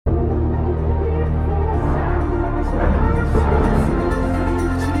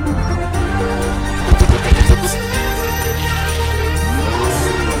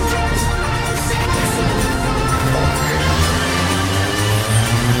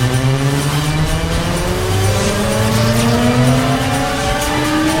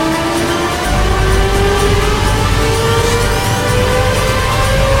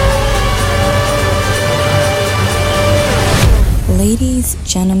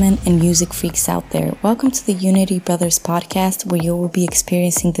gentlemen, and music freaks out there. Welcome to the Unity Brothers podcast, where you will be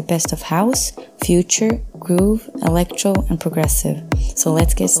experiencing the best of house, future, groove, electro, and progressive. So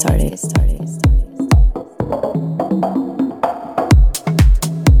let's get started.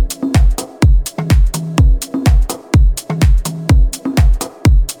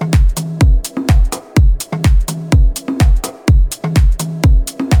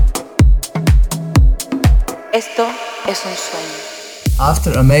 Esto es un sueño.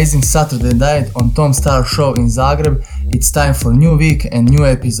 After amazing Saturday night on Tom Star show in Zagreb, it's time for new week and new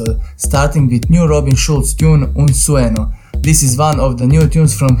episode, starting with new Robin Schulz tune Un Sueño. This is one of the new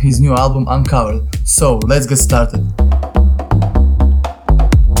tunes from his new album Uncovered. So, let's get started.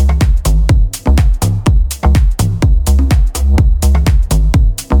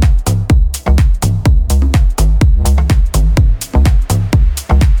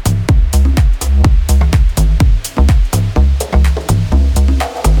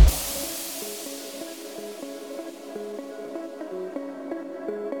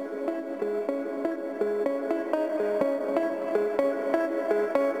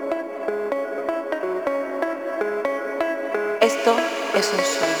 Esto es un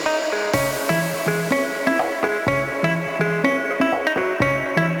sueño.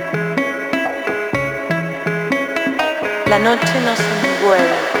 La noche nos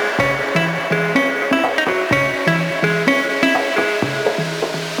envuelve.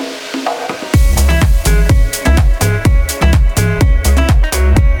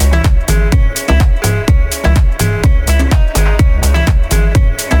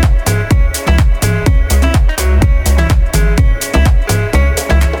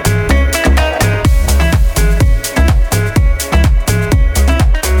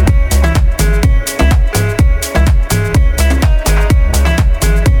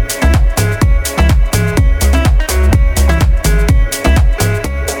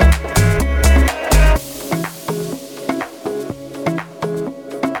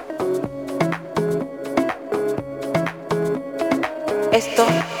 Esto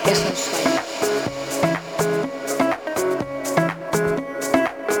es un sueño.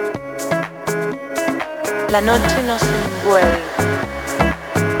 La noche nos envuelve.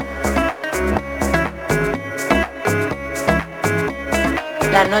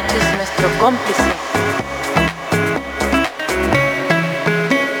 La noche es nuestro cómplice.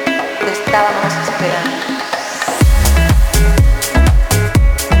 Te estábamos esperando.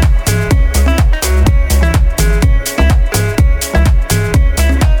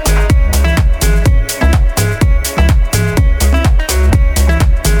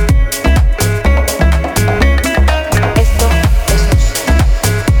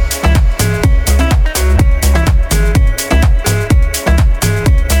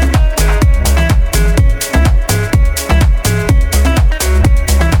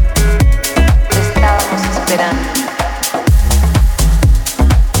 Estábamos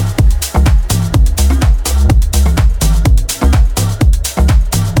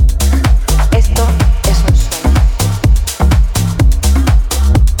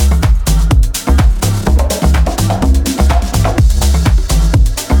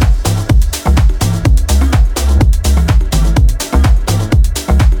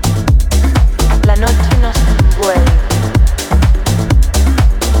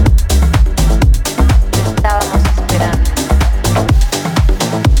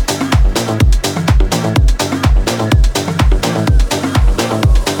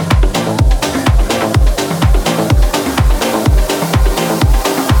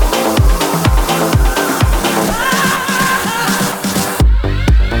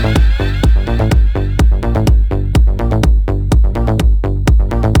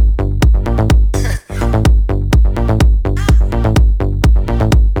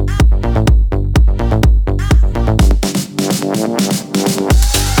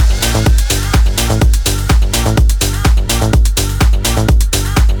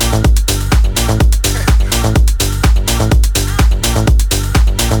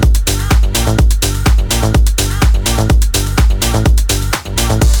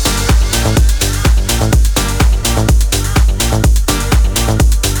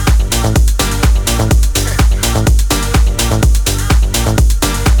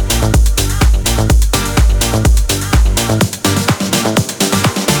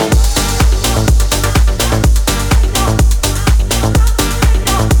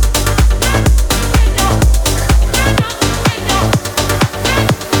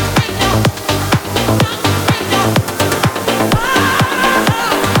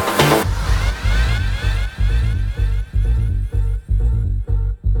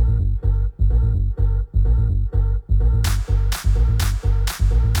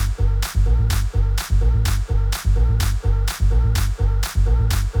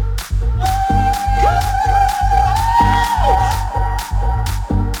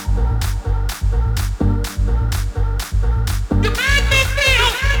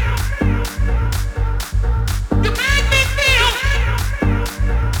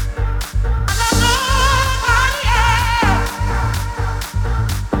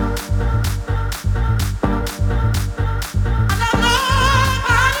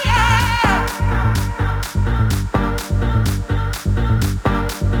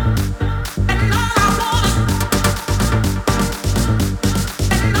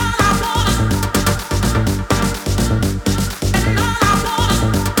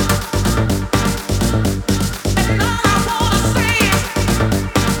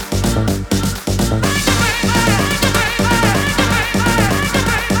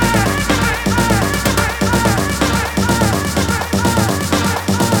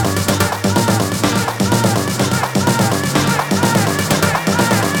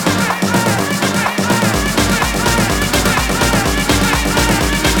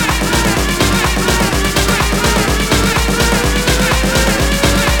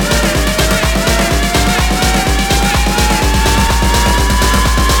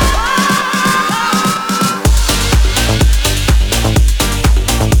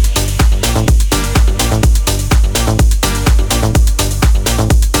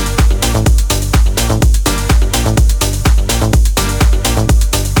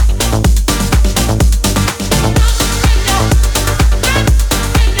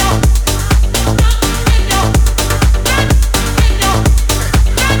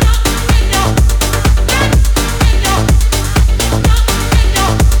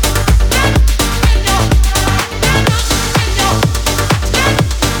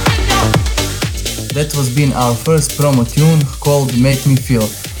has been our first promo tune called Make Me Feel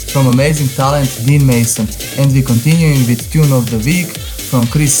from amazing talent Dean Mason, and we continuing with tune of the week from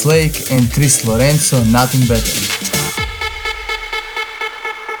Chris Lake and Chris Lorenzo, Nothing Better.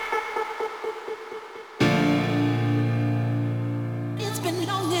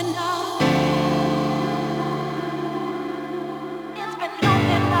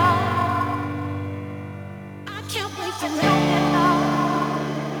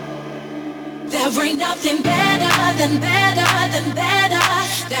 There ain't nothing better than better than better.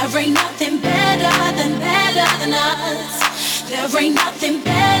 There ain't nothing better than better than us. There ain't nothing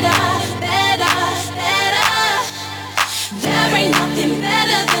better, better, better. There ain't nothing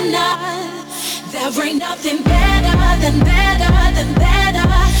better than us. There ain't nothing better than better than better.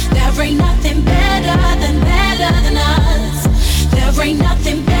 There ain't nothing better than better than us. There ain't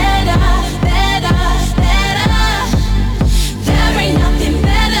nothing better, better, better. There ain't nothing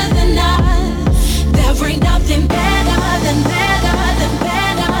better than us. There ain't nothing better than better than better than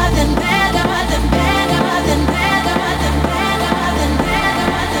better than better than better than better than better than better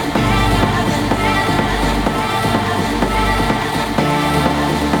than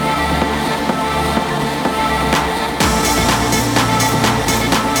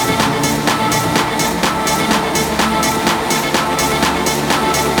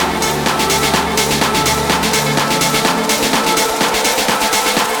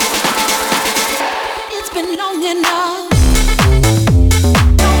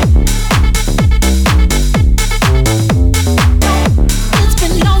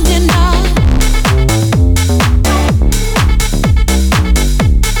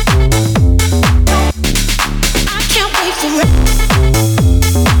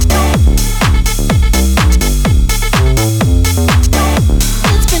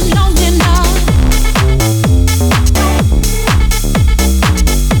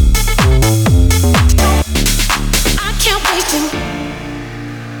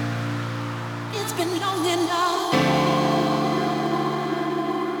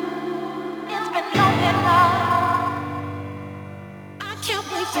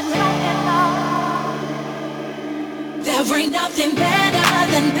There ain't nothing better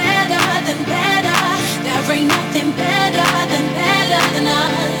than better than better. There ain't nothing better than better than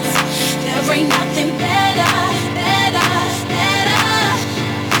us. There ain't nothing better, better, better.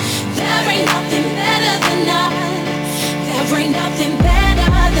 There ain't nothing better than us. There ain't nothing better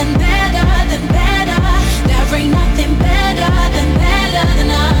than better than better. There ain't nothing better than better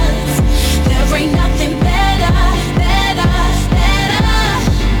than us. There ain't nothing better, better, better.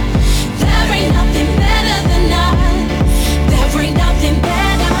 There ain't nothing better than us. There ain't nothing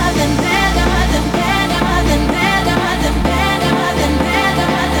better than better than better than better than better than better than better than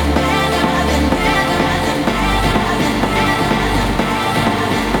better than better than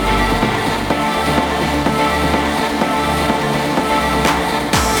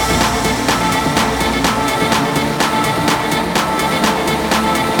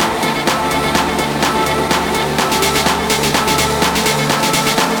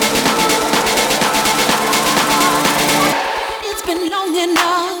It's been long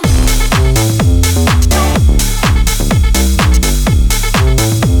enough.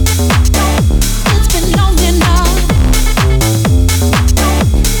 It's been long enough.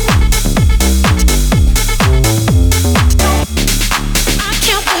 I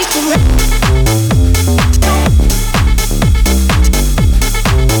can't wait for it.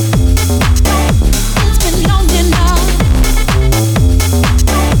 It's been long enough.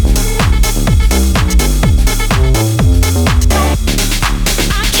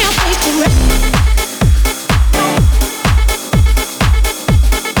 I can't wait for it.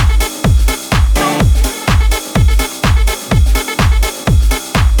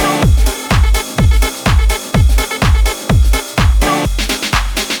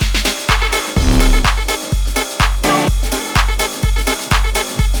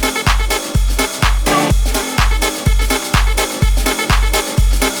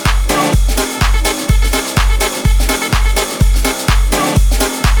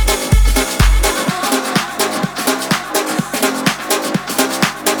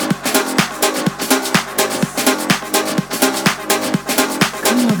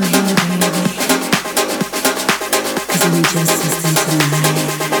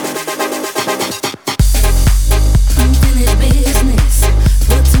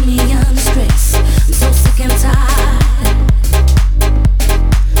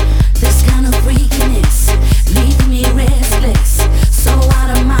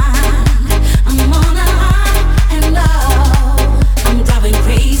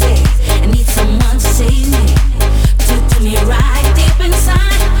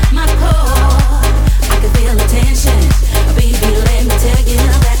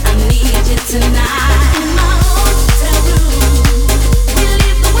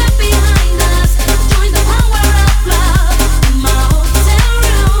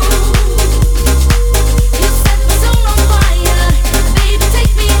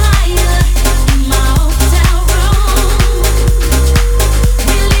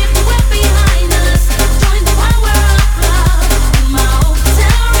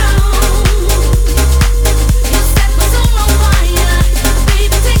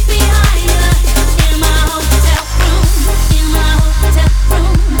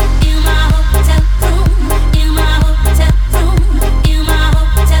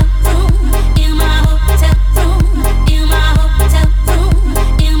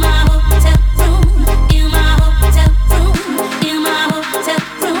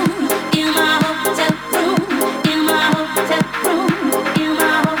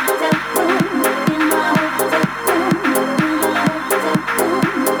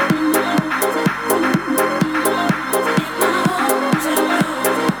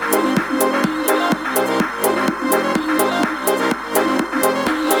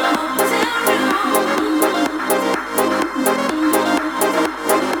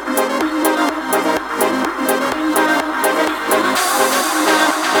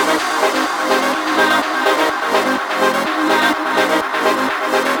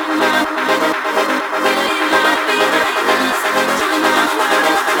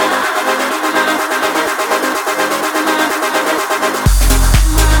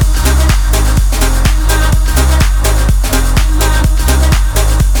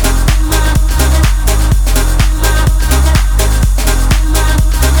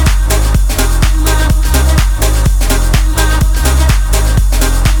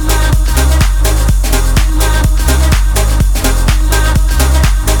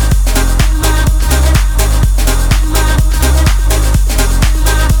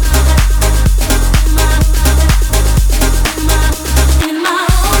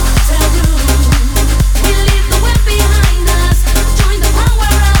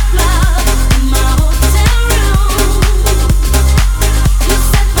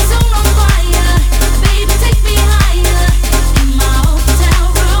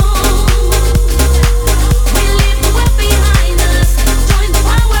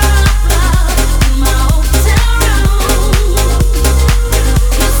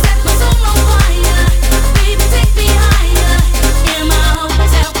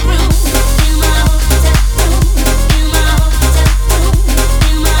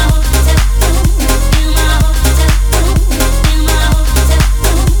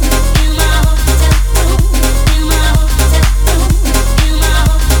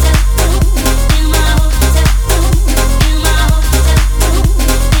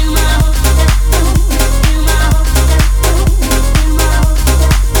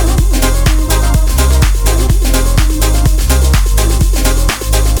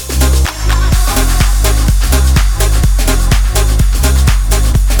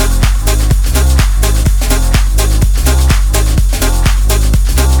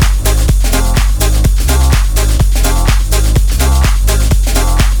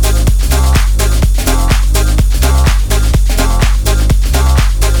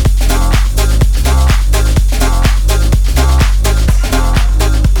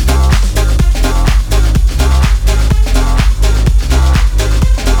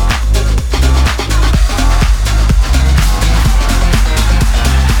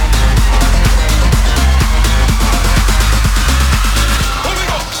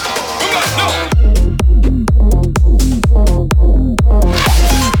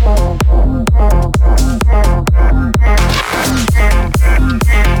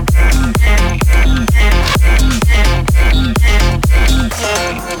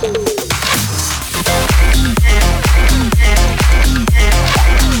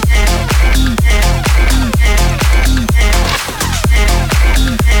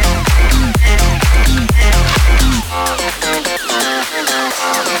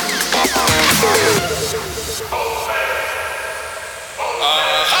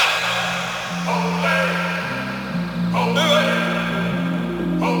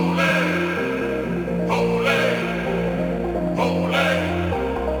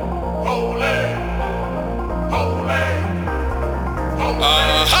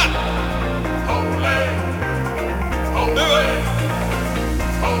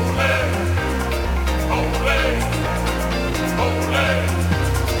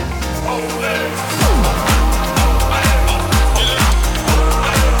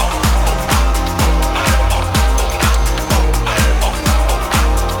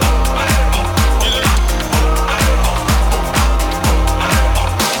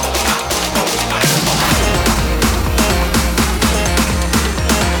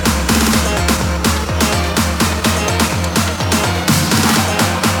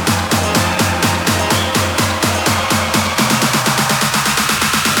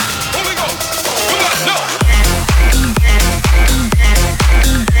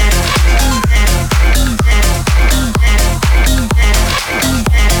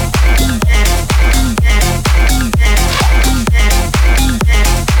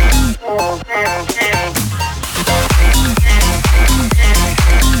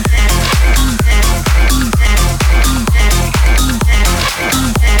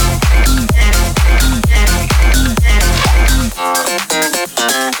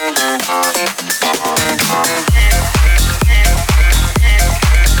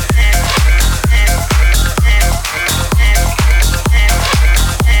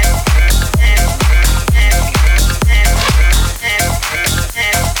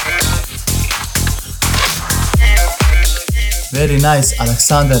 Very nice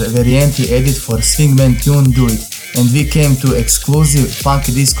Alexander Varianti edit for Swingman tune Do It, and we came to exclusive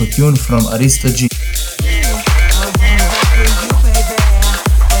funky disco tune from Aristo G.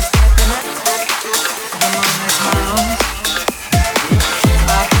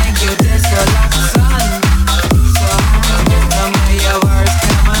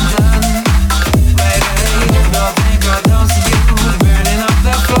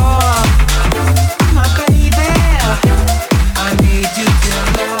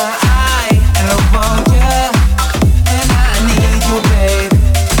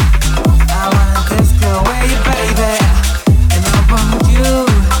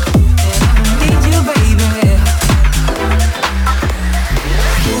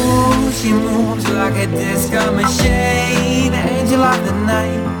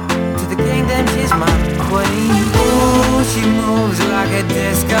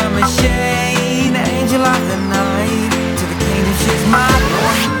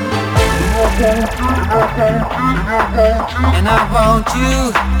 And I want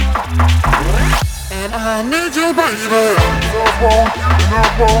you, and I need you, baby.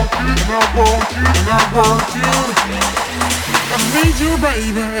 And I want you, I need you,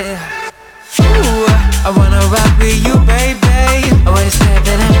 baby. Ooh, I wanna rock with you, baby. I wanna step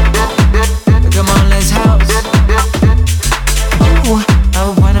it up. Come on, let's house. Ooh, I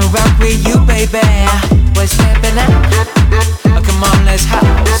wanna rock with you, baby. We're stepping up. Come on, let's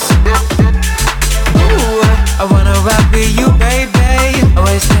house. Ooh, I wanna rock with you, baby.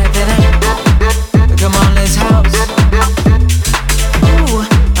 Always stepping up. Come on, let's house. Ooh,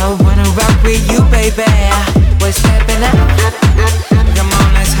 I wanna rock with you, baby. We're stepping up. Come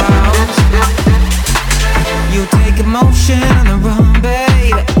on, let's house. You take emotion on the run,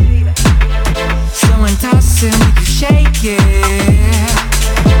 baby. So tossing, make you shake it.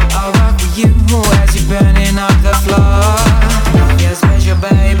 I'll rock with you as you're burning up the floor. You're special,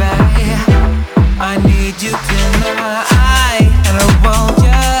 baby. I need you tonight, and I want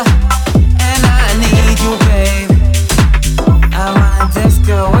you, and I need you, baby. I wanna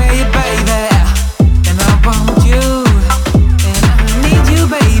disco with you, baby, and I want you, and I need you,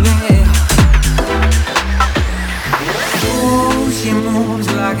 baby. Ooh, she moves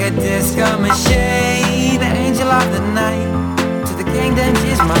like a disco machine, angel of the night, to the kingdom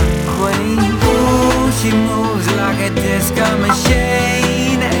she's my queen. Ooh, she moves like a disco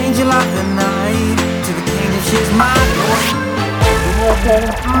machine, angel of the night, to the kingdom she's my queen.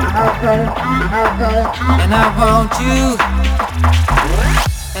 And I want you,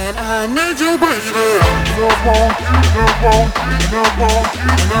 and I need you, baby.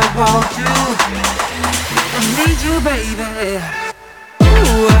 And I want you, I need you, baby.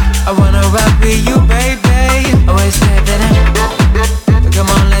 Ooh, I wanna rock with you, baby. Always stepping up. Come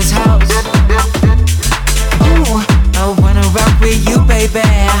on, let's house. Ooh, I wanna rock with you, baby.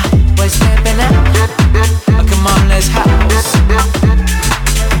 We're stepping up. Come on, let's house.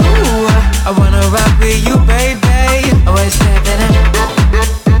 Ooh, I wanna rock with you, baby. We're stepping up.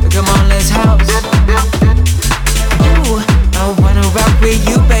 Come on, let's house. Ooh, I wanna rock with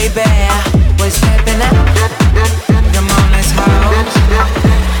you, baby. We're stepping up. Come on, let's house.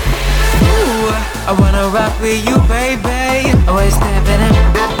 Ooh, I wanna rock with you, baby. We're stepping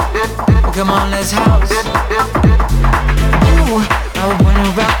up. Come on, let's house. Ooh, I wanna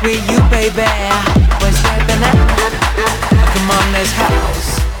rock with you, baby. We're stepping up. Come on, let's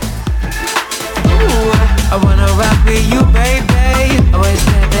house. Ooh, I wanna rock with you, baby. We're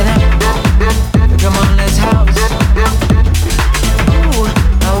stepping up. Come on, let's house. Ooh,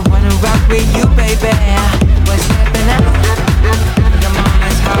 I wanna rock with you, baby. We're stepping up. Come on,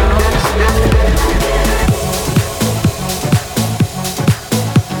 let's house.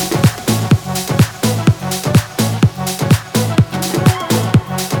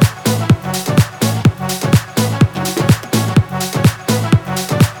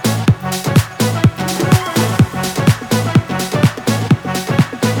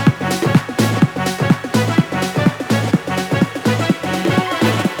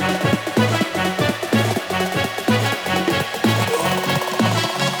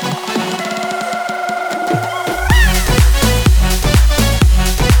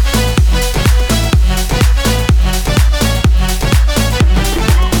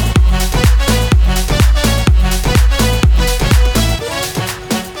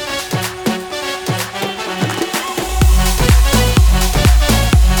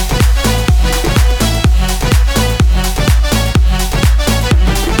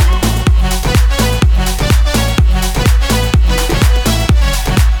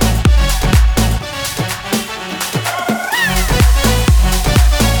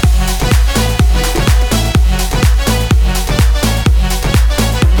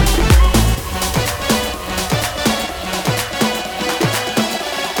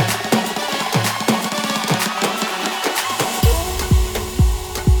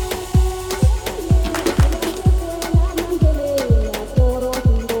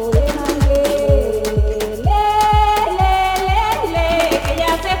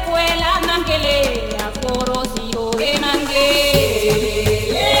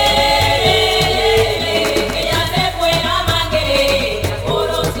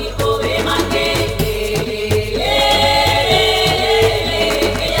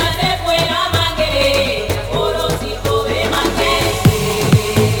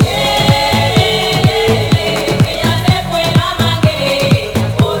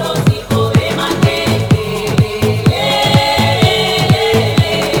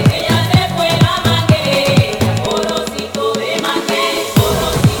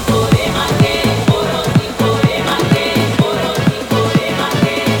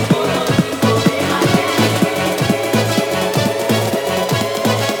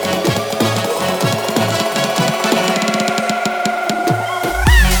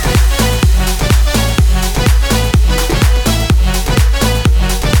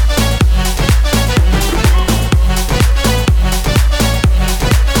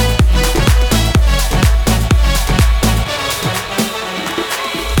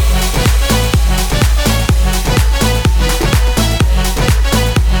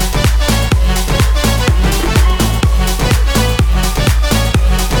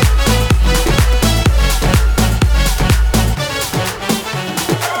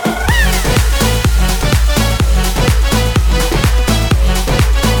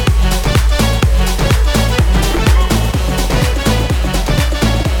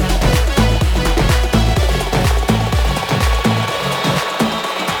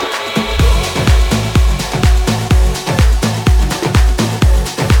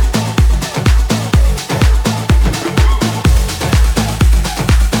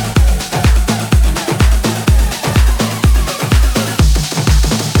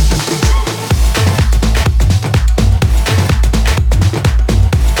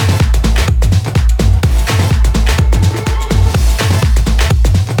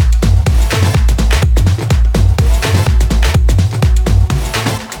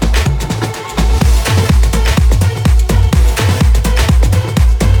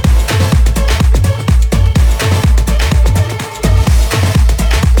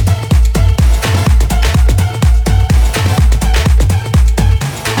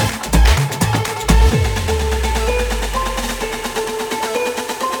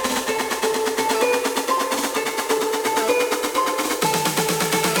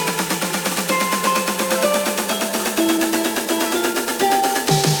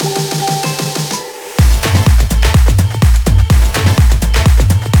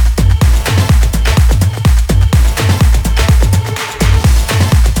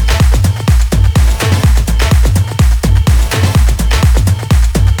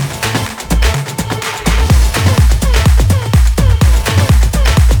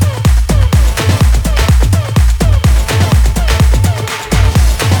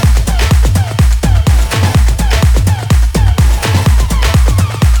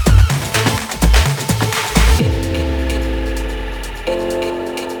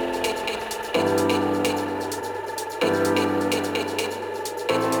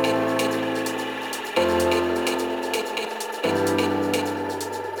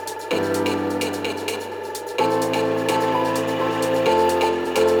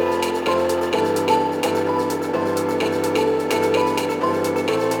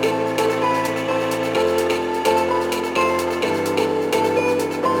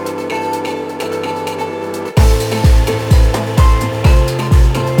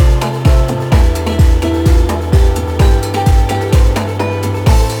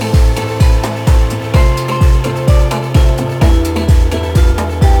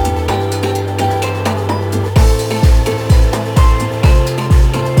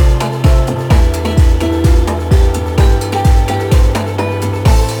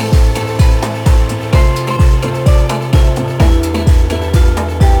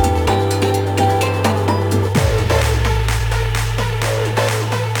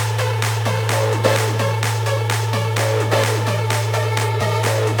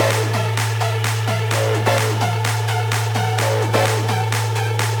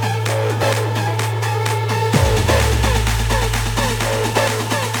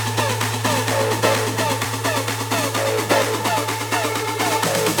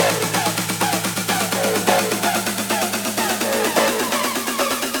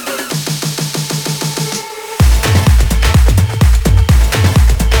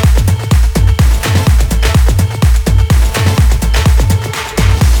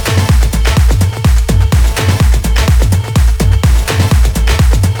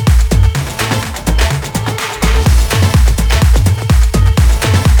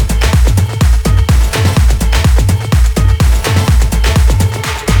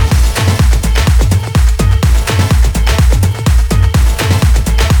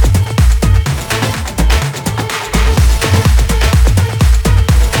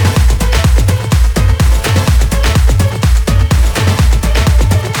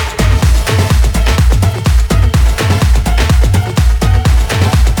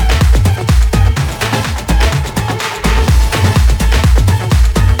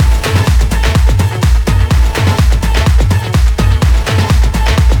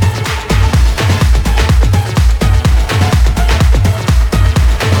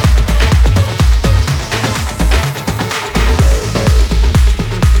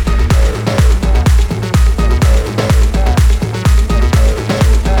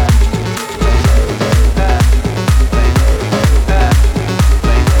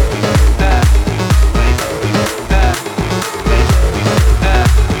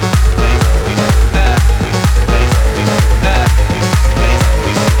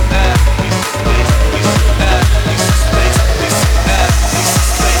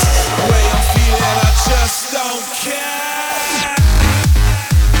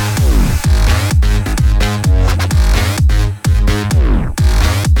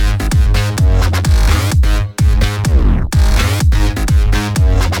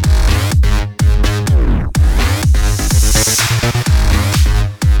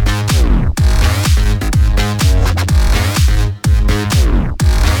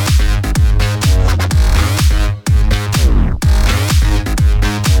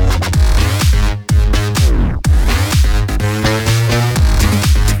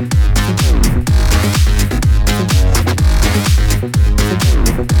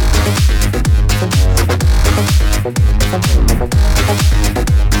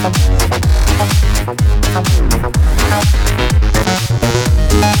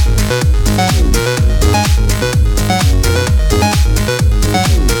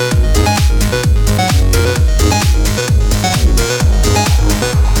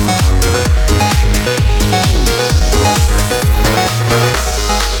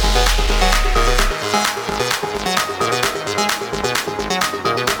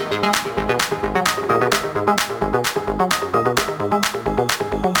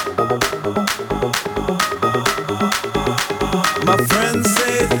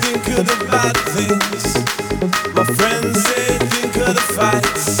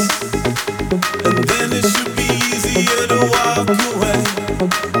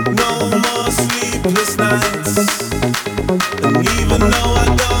 No more sleepless nights. And even though I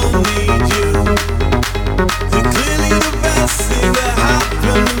don't need you, you're clearly the best thing that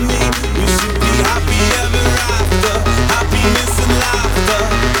happened to me. We should be happy ever after. Happiness and laughter.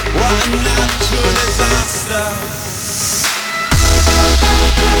 What a natural disaster.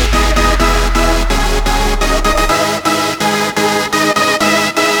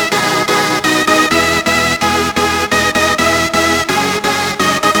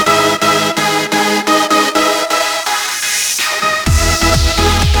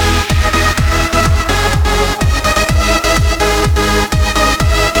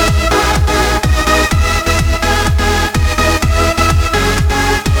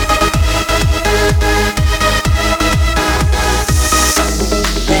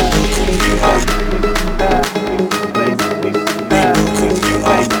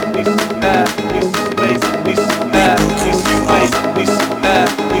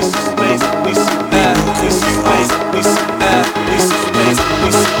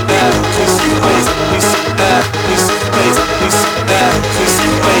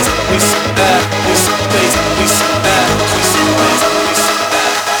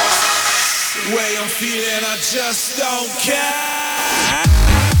 Just don't care.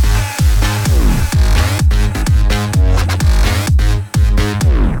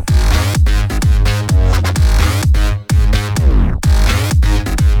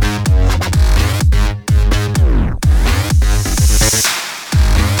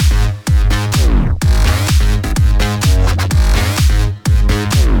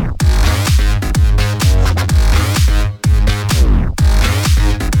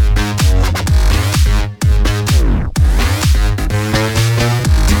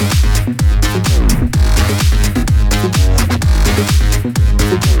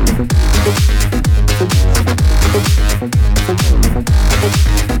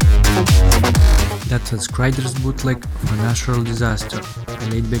 That was Kryder's bootleg for Natural Disaster, a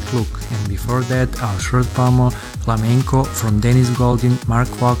laid-back look, and before that our short promo Flamenco from Dennis Goldin, Mark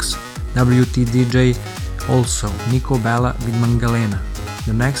Fox, WTDJ, also Nico Bella with Mangalena.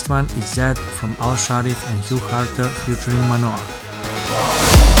 The next one is Zed from Al Sharif and Hugh Carter featuring Manoa.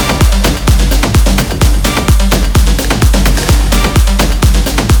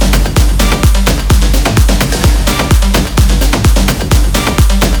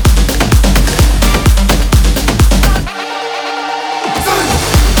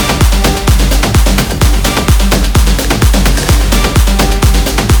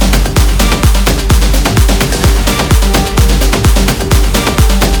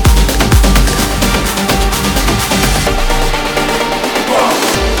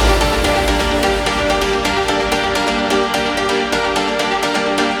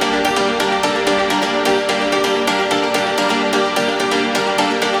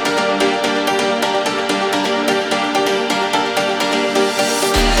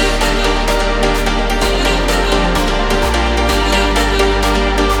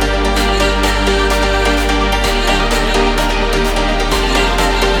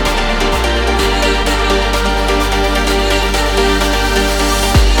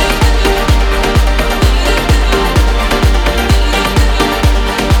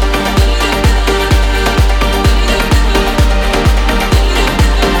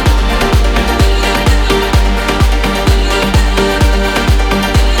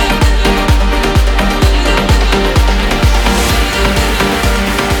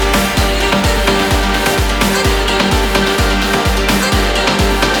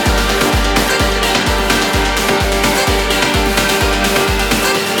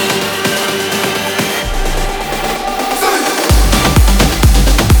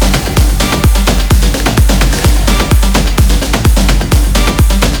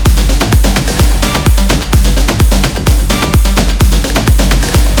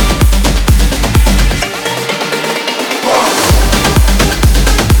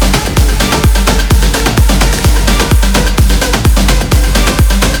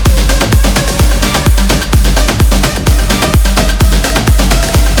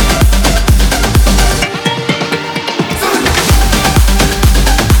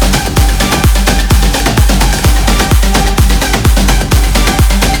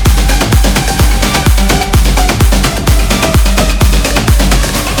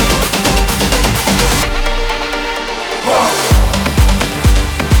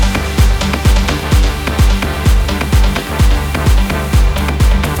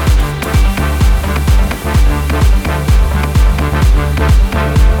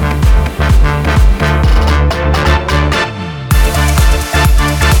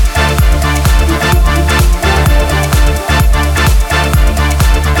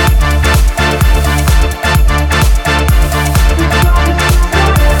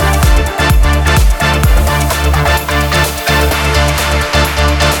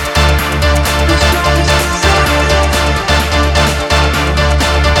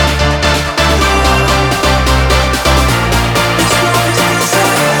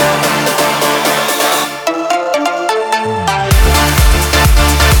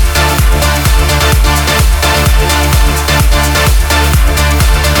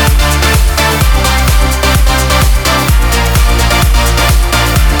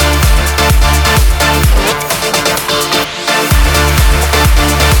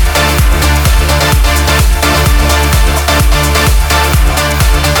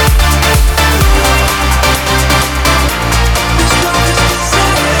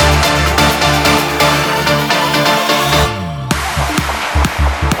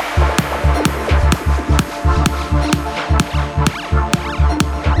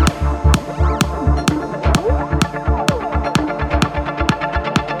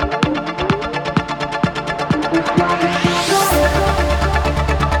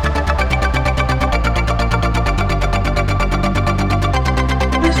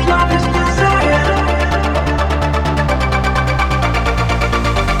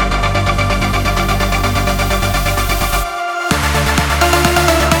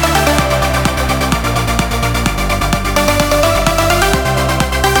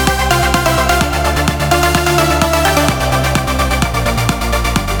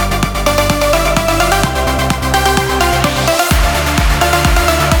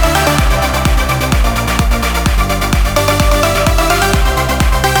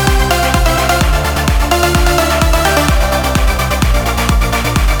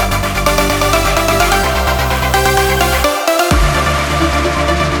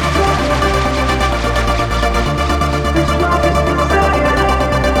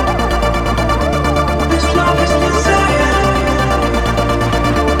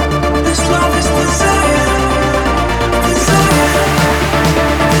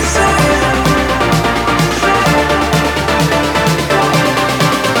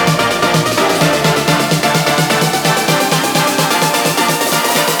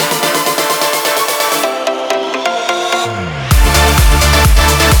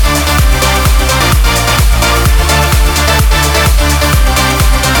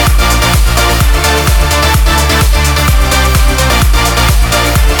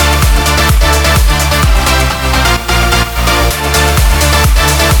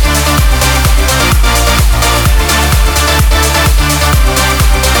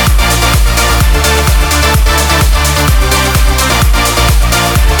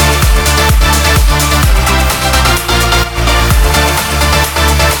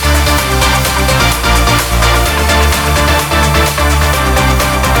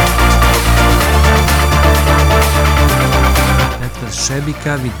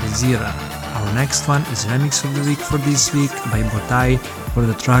 Arabica with Zira. Our next one is remix of the week for this week by Botai for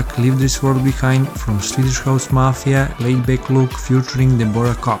the track Leave This World Behind from Swedish House Mafia, Laid Back Look featuring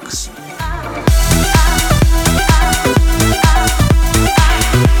Deborah Cox.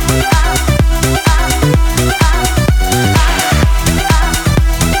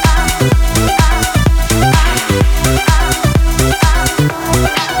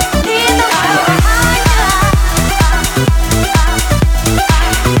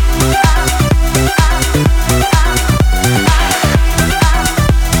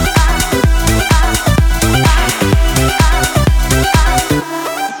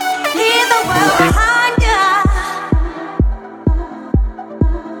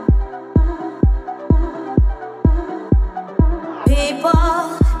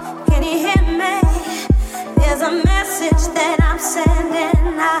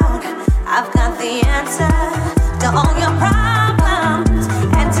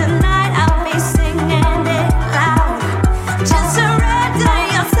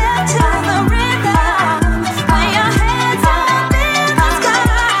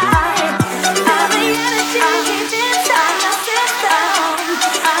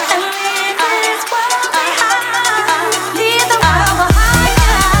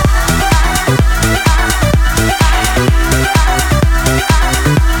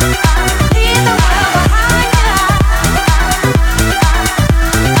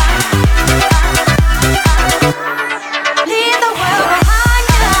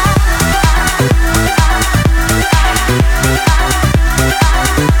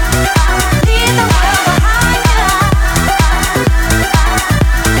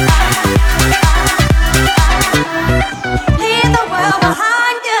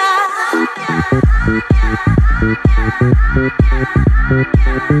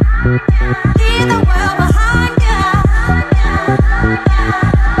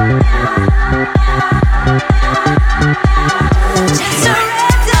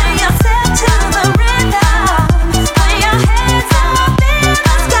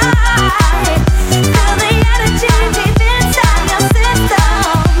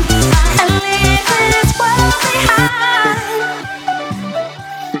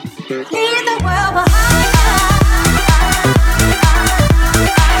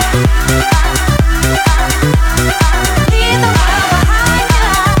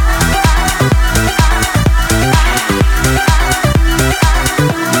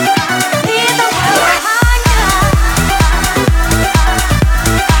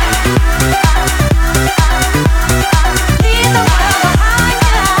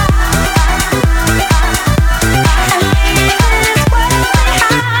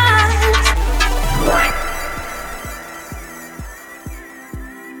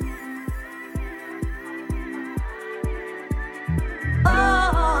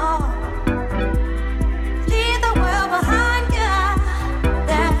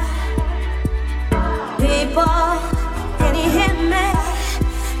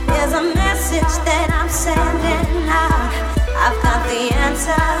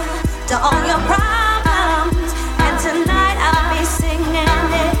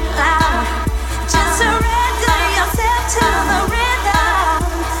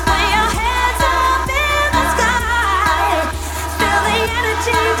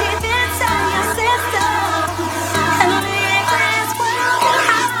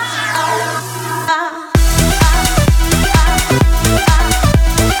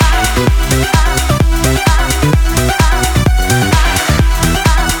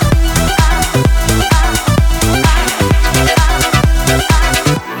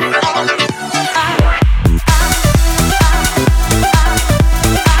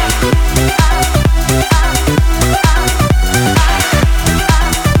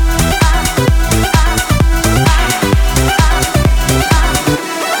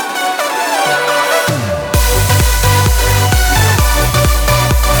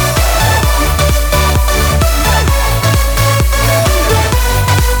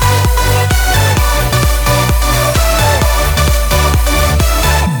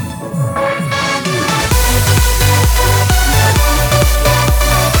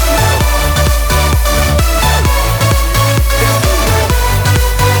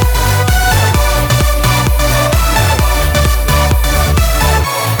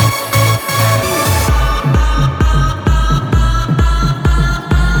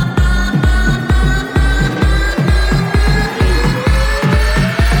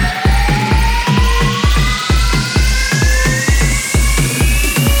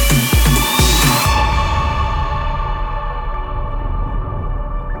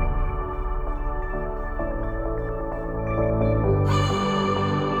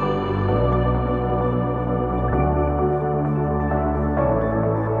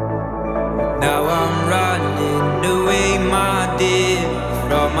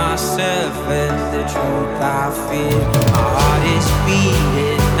 myself and the truth I feel. My heart is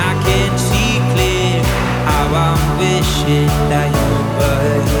beating, I can see clear how I'm wishing that you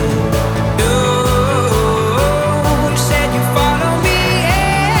were here. You said you follow me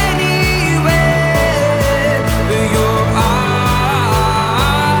anywhere, but your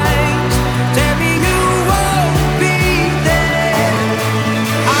eyes tell me you won't be there.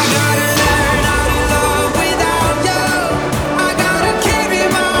 I gotta learn how to love without you. I gotta carry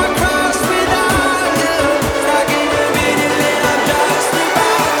my cross without you. Stuck in the middle and I'm just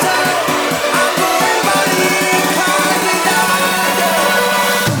about to. I'm going body and cry without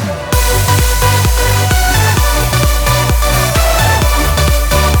you.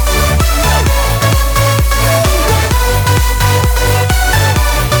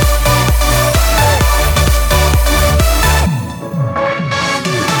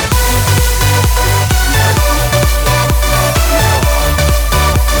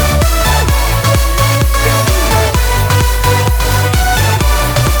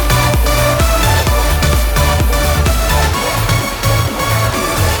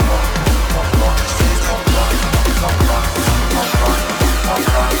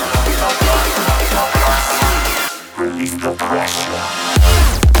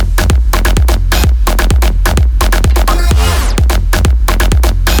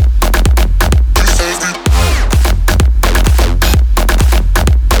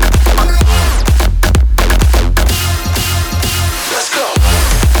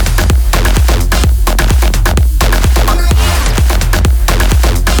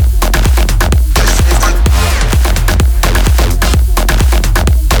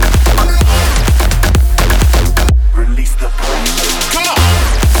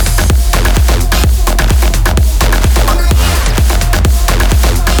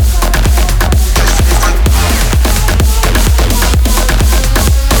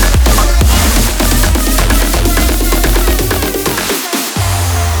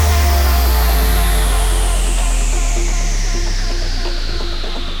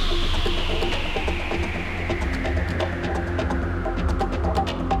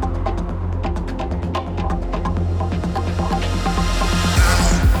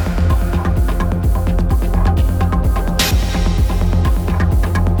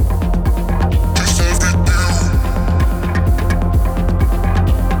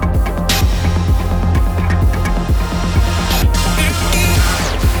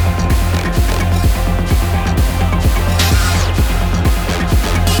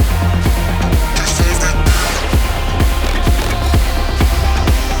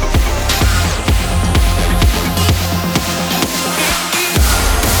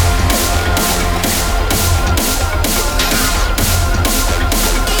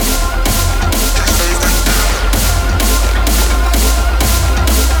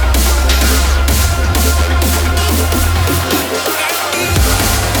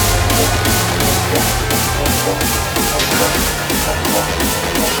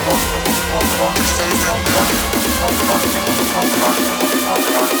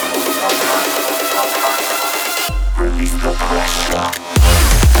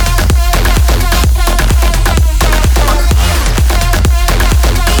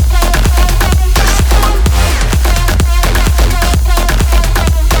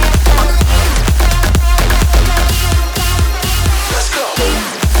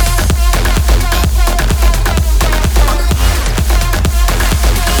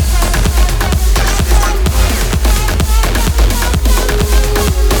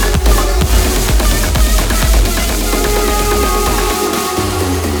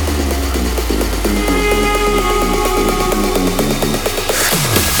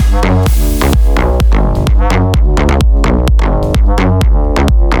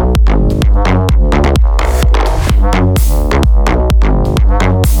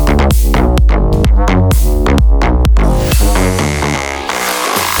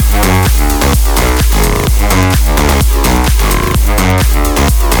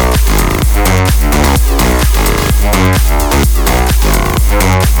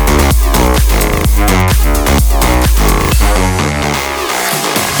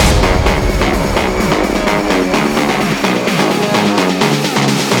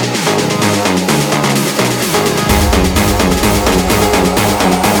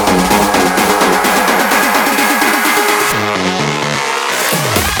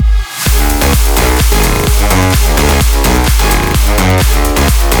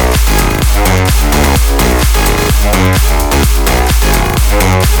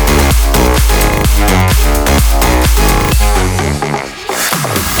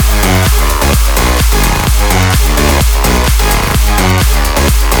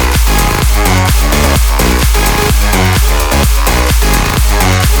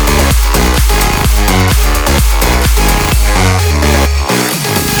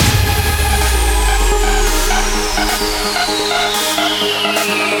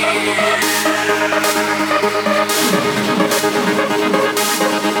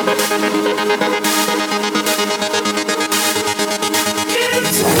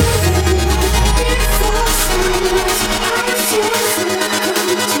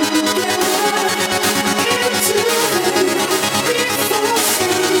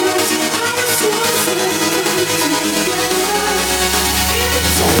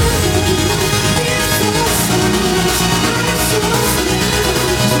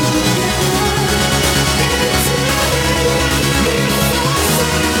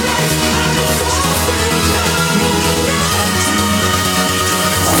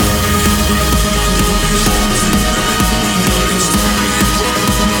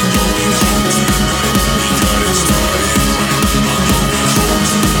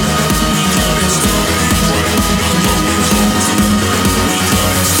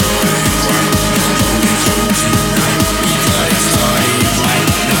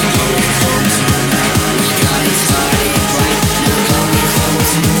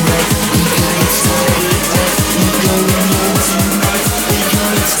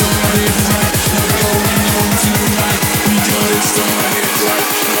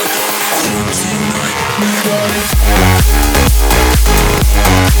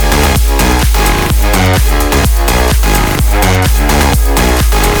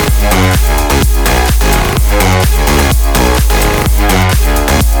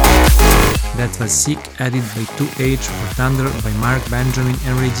 That was Sick, added by 2H for Thunder by Mark Benjamin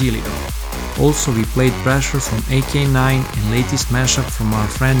and Regilio. Also we played Pressure from AK9 and latest mashup from our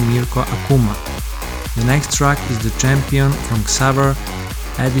friend Mirko Akuma. The next track is The Champion from Xaver,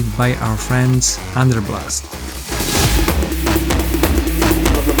 added by our friends Underblast.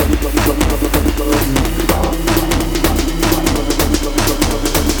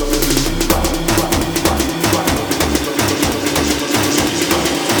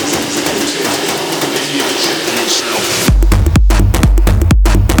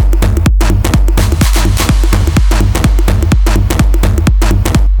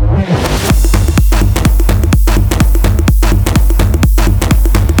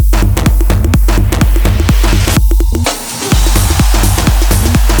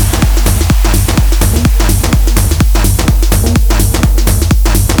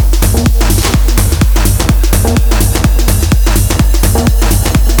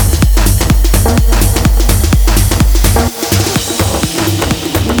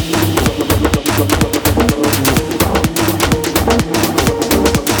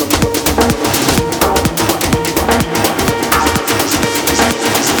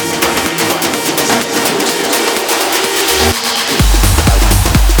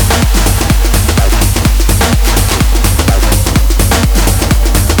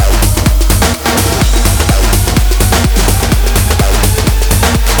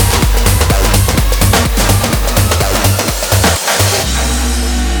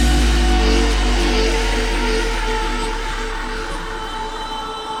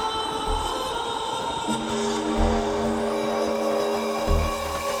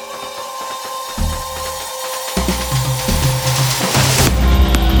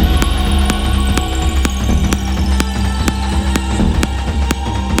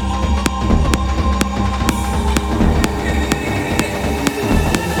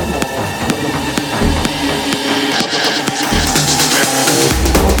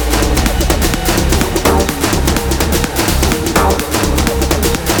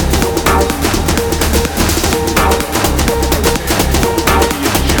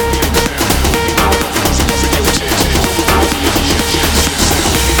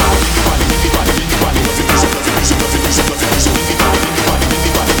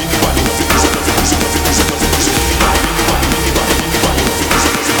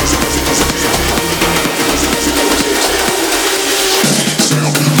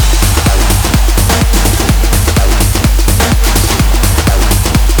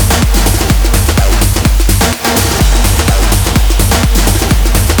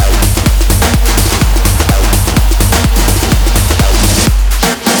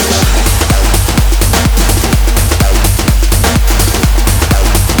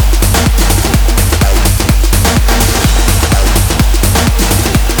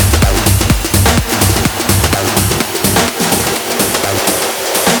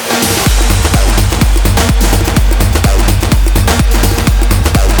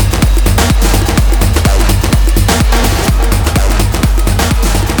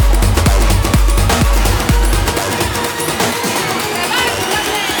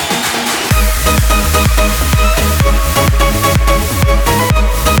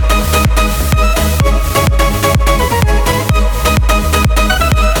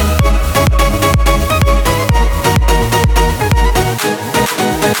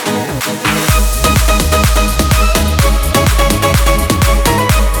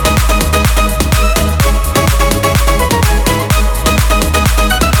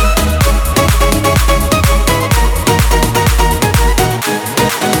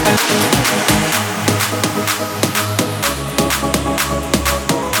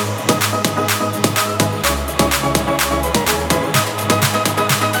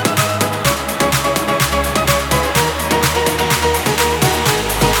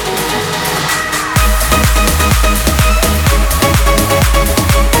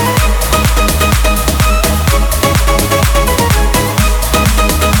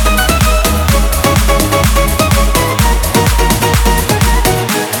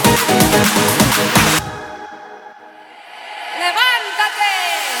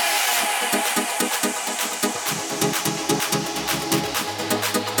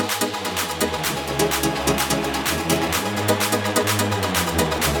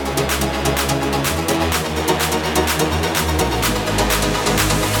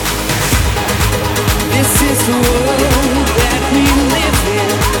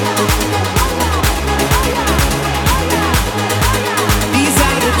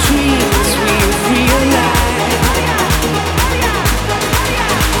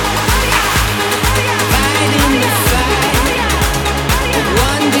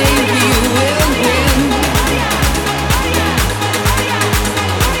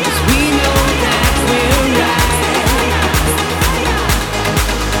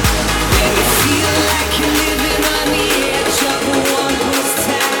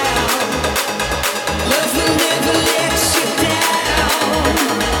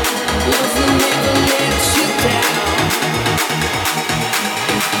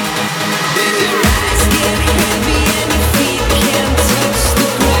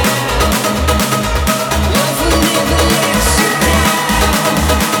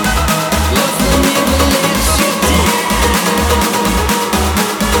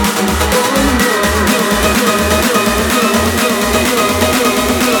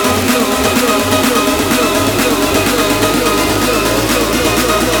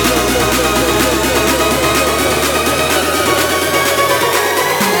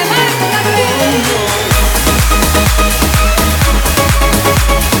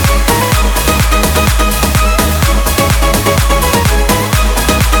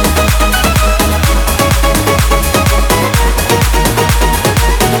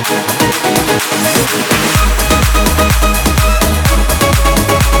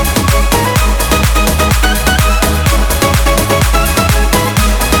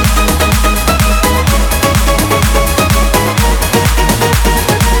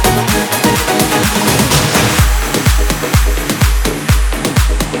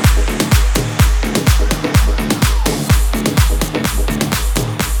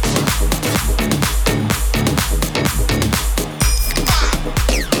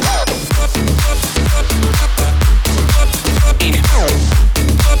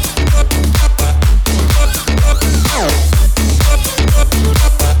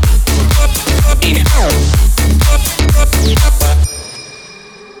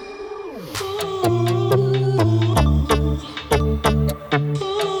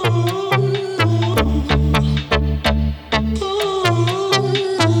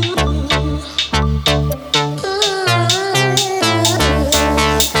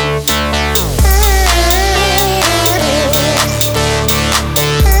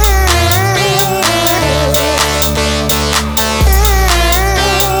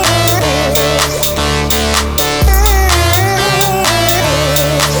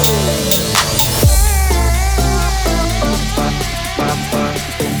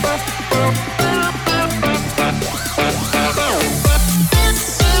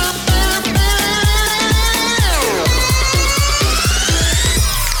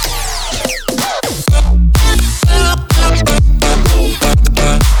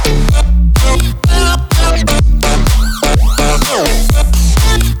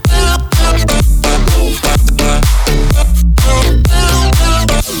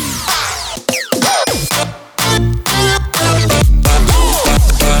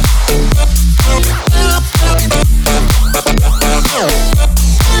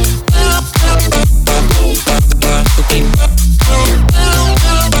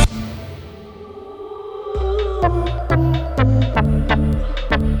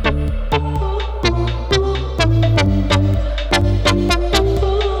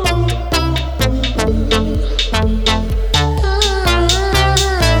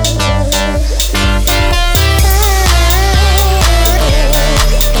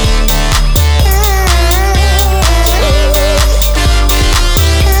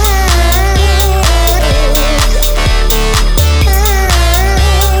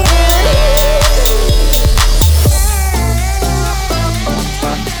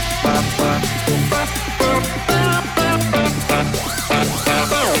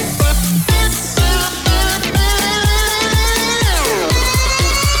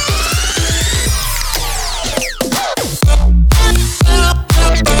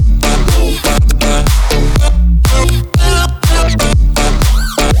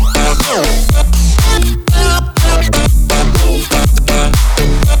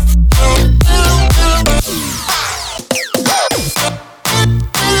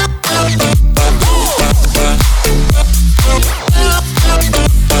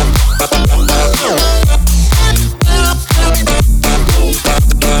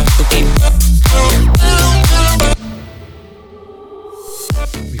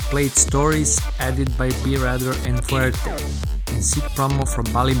 played Stories added by B Radar and Fuerte, and sick promo from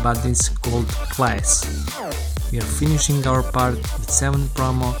Bali Buddies called Class. We are finishing our part with 7th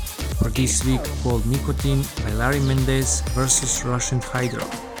promo for this week called Nicotine by Larry Mendez vs Russian Hydro.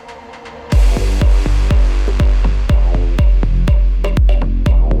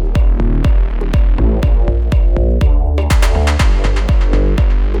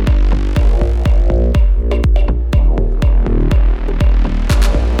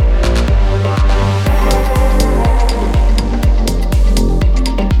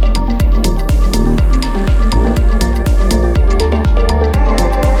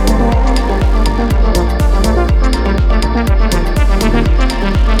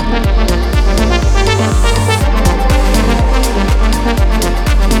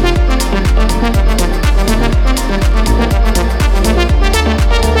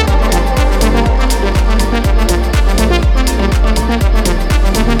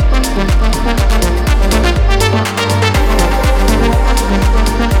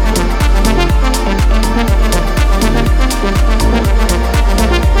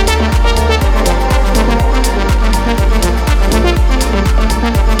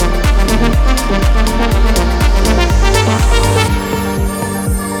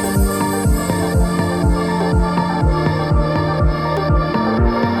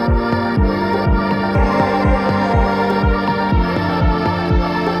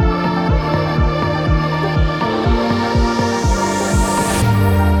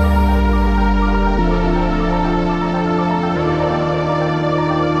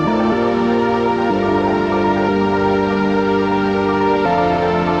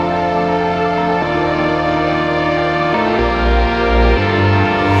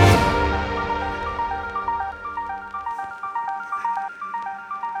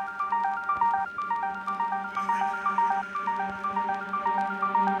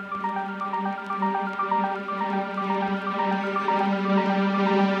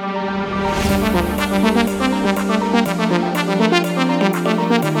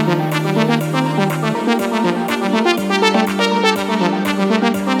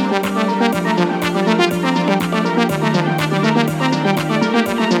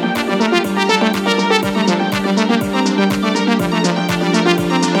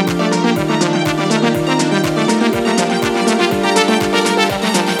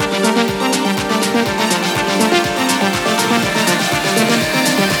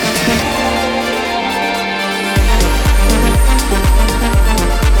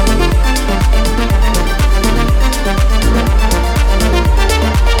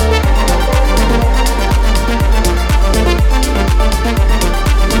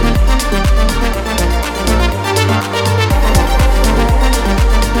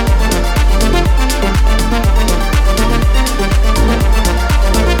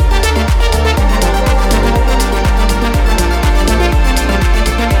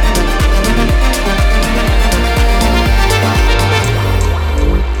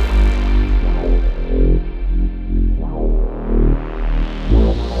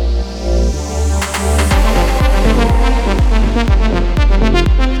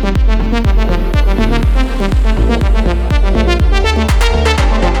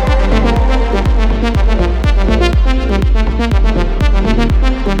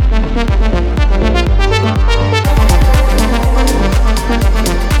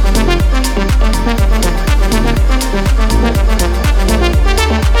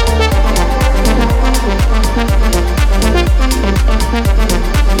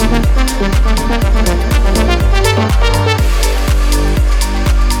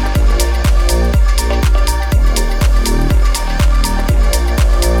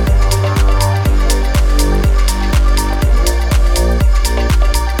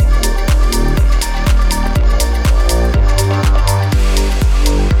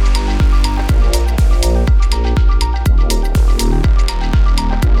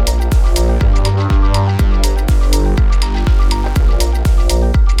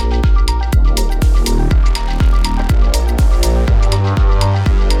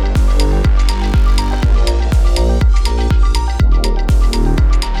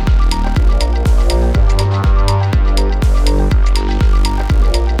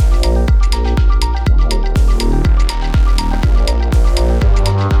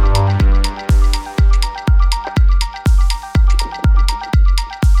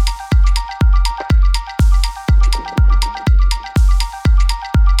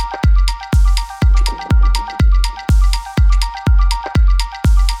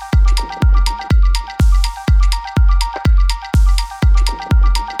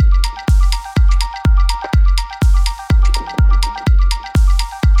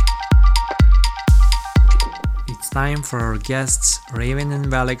 time for our guests RAYVEN and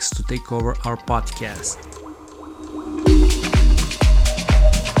VALEXX to take over our podcast.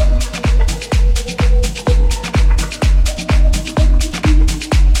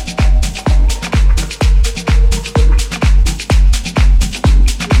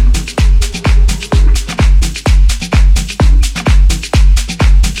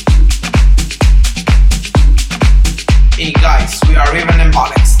 Hey guys, we are RAYVEN and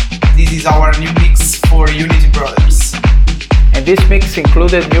VALEXX. This is our new mix for Unity Brothers. And this mix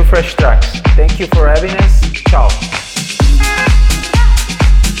included new fresh tracks. Thank you for having us. Ciao.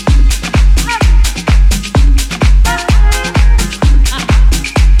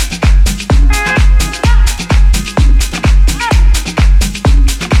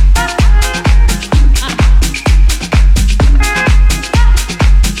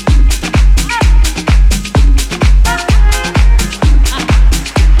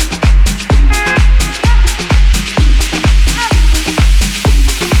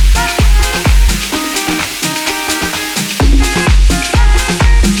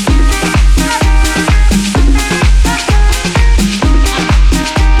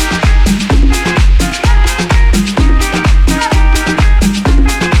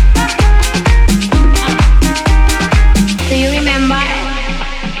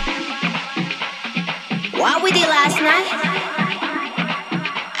 What we did last night?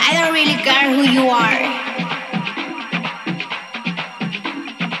 I don't really care who you are.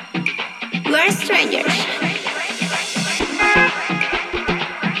 We are strangers.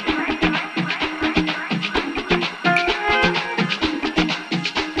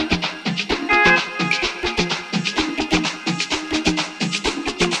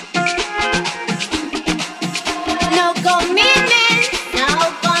 No commitments, no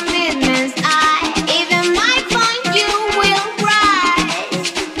commitments. I even might find you will cry.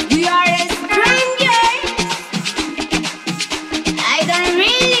 We are strangers. I don't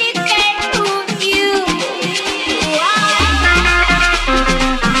really care who you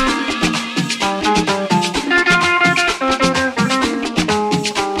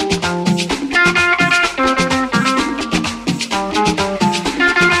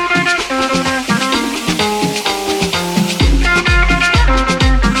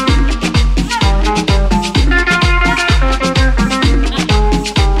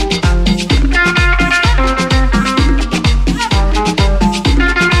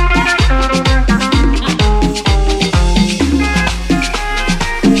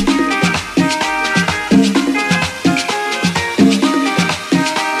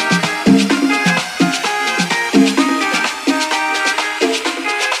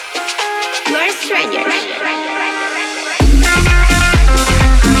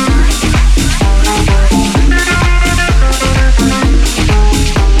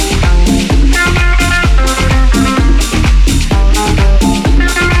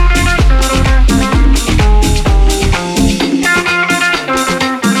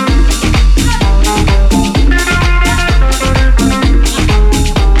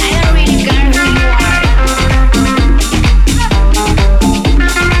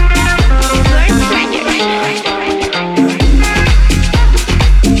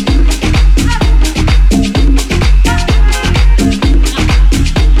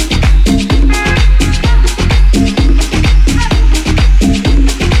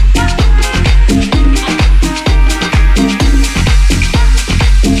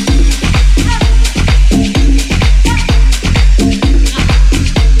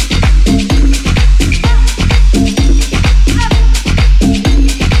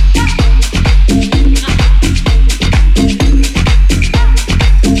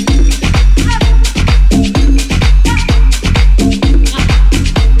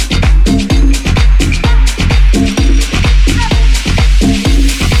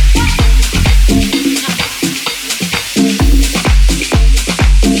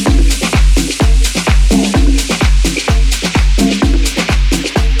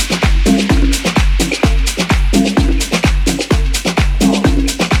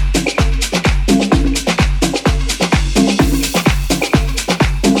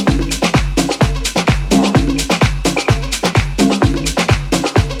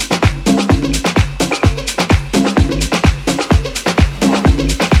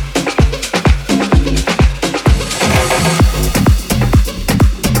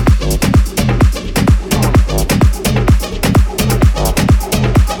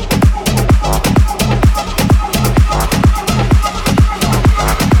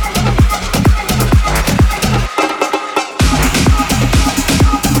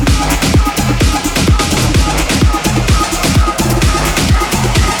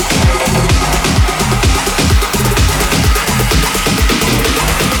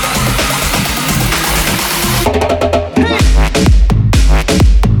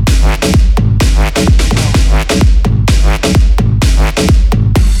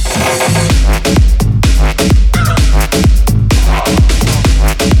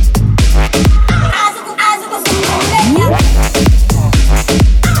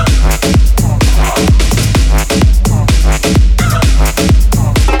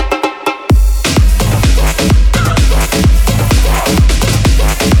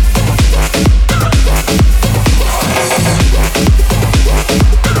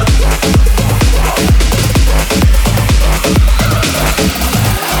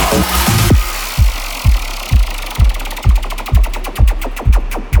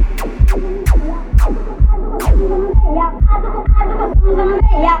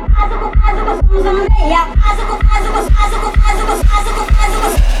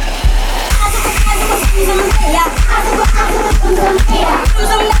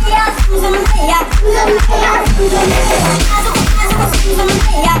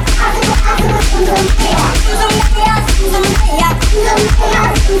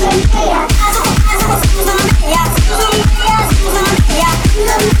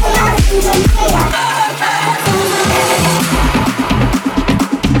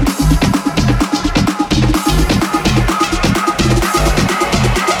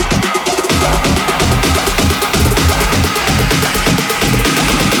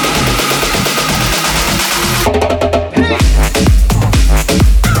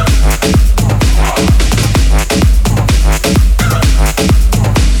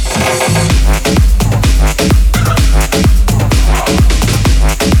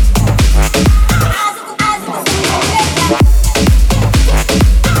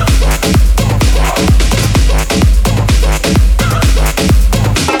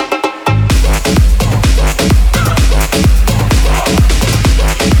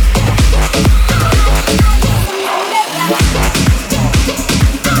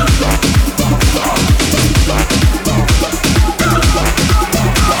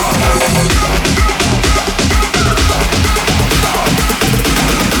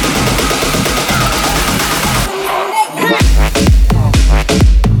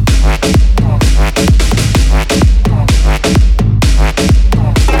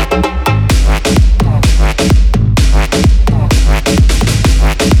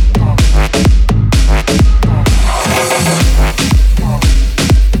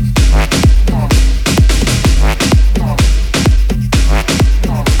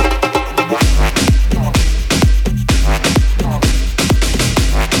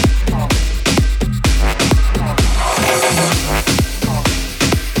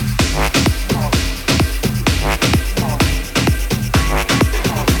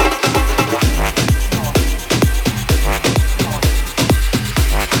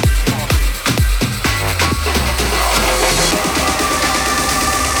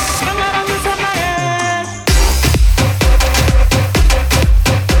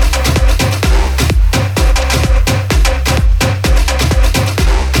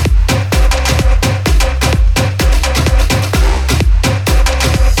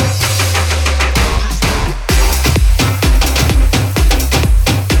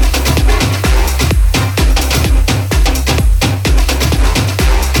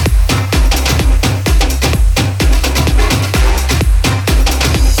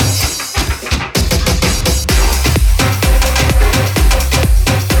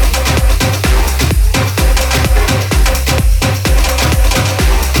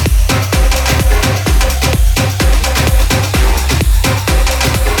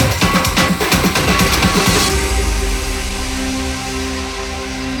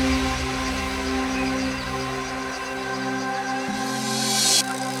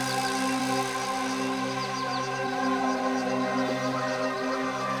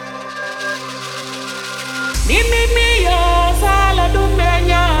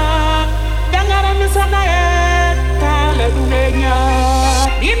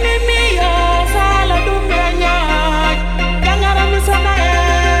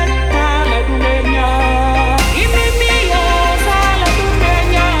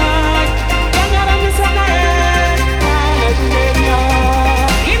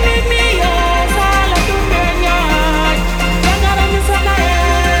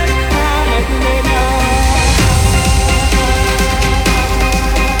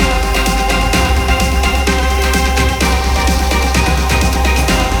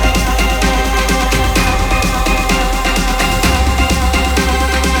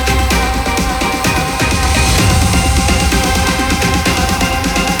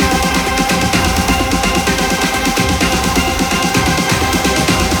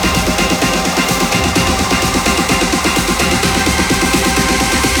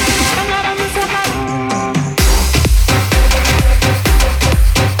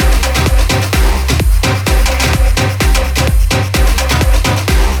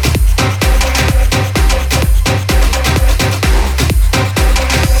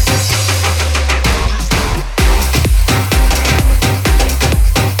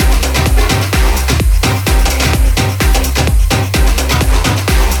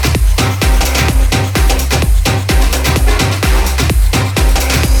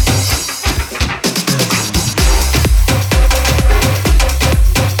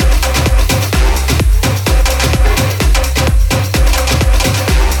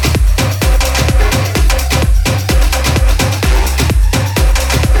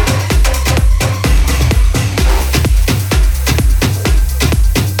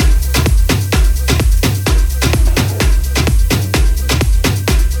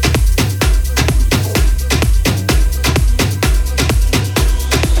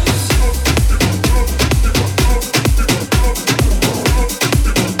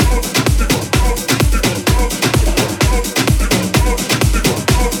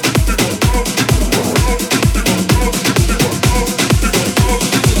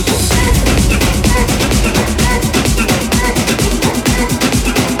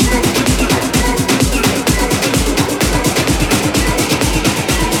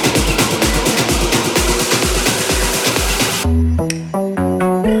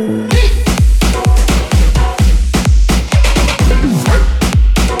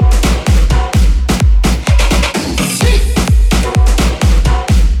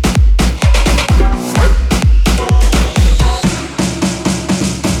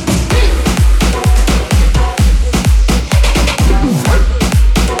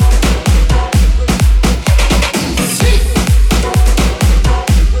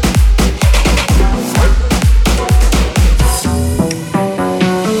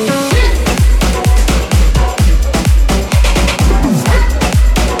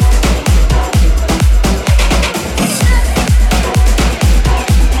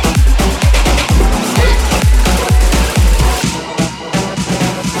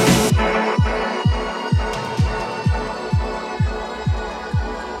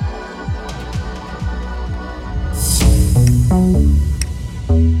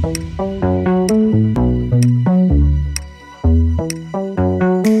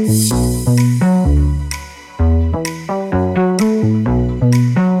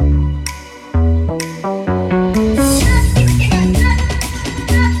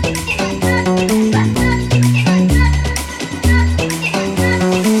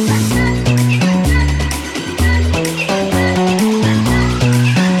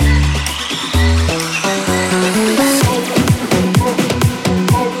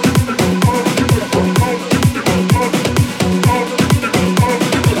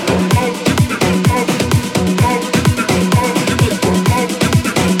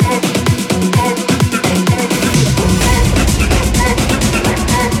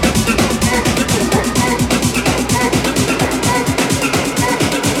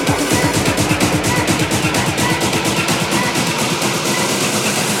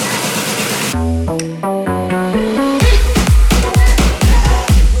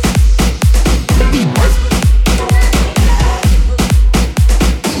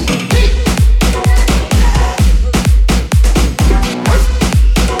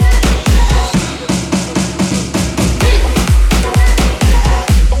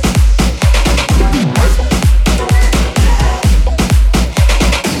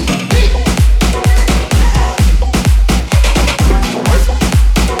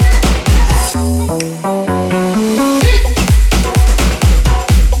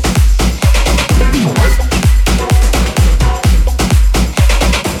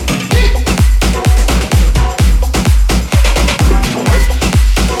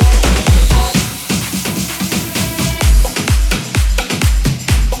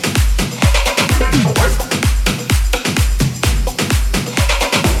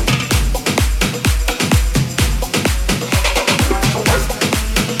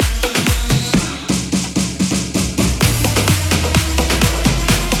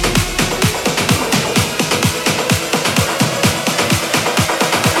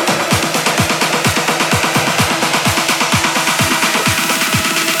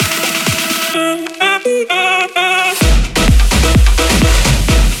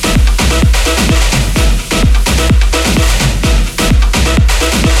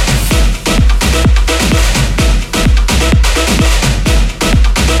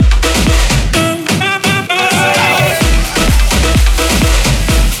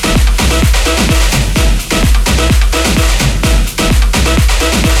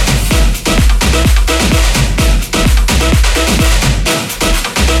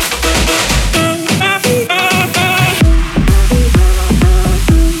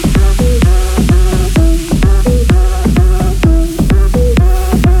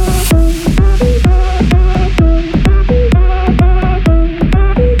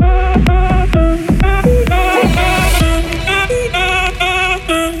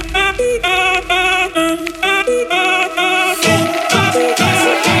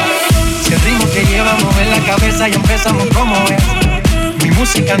cabeza y empezamos como es. Mi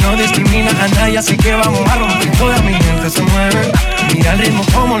música no discrimina a nadie, así que vamos a romper. Toda mi gente se mueve. Mira el ritmo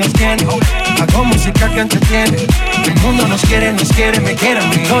como los tiene. Hago música que entretiene. El mundo nos quiere, me quiere a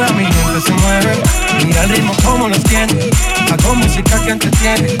mí. Toda mi gente se mueve. Mira el ritmo como los tiene. Hago música que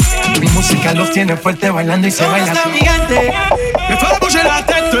entretiene. Mi música los tiene fuerte bailando y se baila. ¿Dónde está mi gente? Que faut bouger la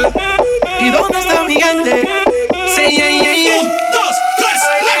tête. ¿Y dónde está mi gente? Sí, yeah, yeah, yeah. 1, 2, 3,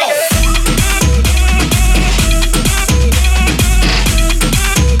 luego.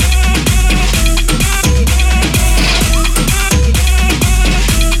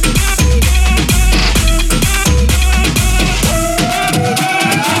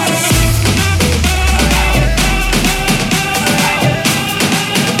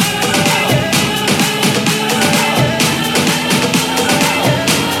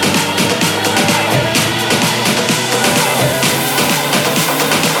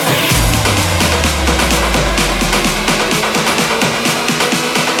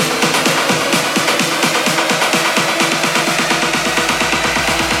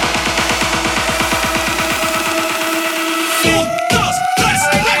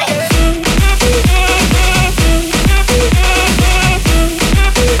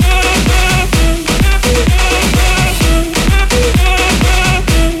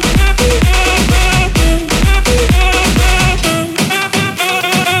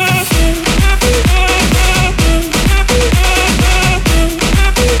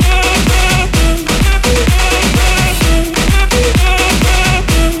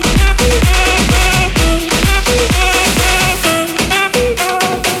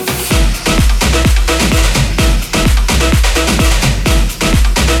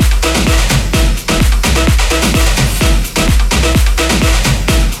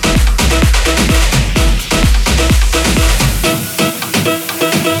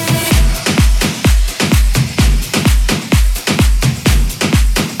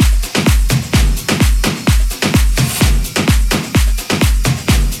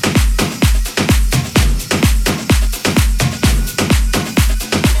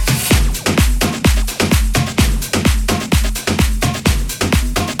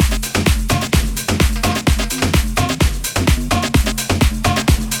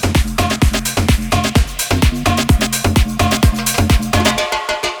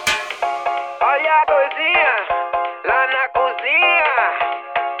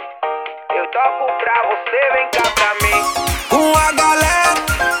 toco pra você, vem cá pra mim. Com a galera,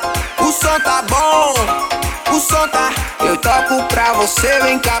 o som tá bom, o som tá. Eu toco pra você,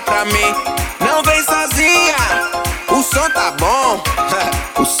 vem cá pra mim. Não vem sozinha, o som tá bom,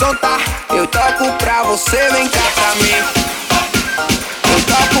 o som tá. Eu toco pra você, vem cá pra mim. Eu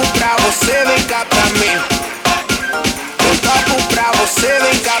toco pra você, vem cá pra mim. Eu toco pra você,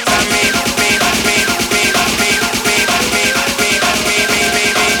 vem cá pra mim.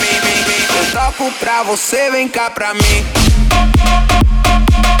 Eu toco pra você, vem cá pra mim.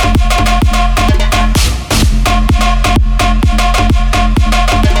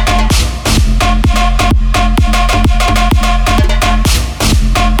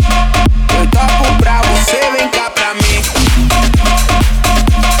 Eu toco pra você, vem cá pra mim.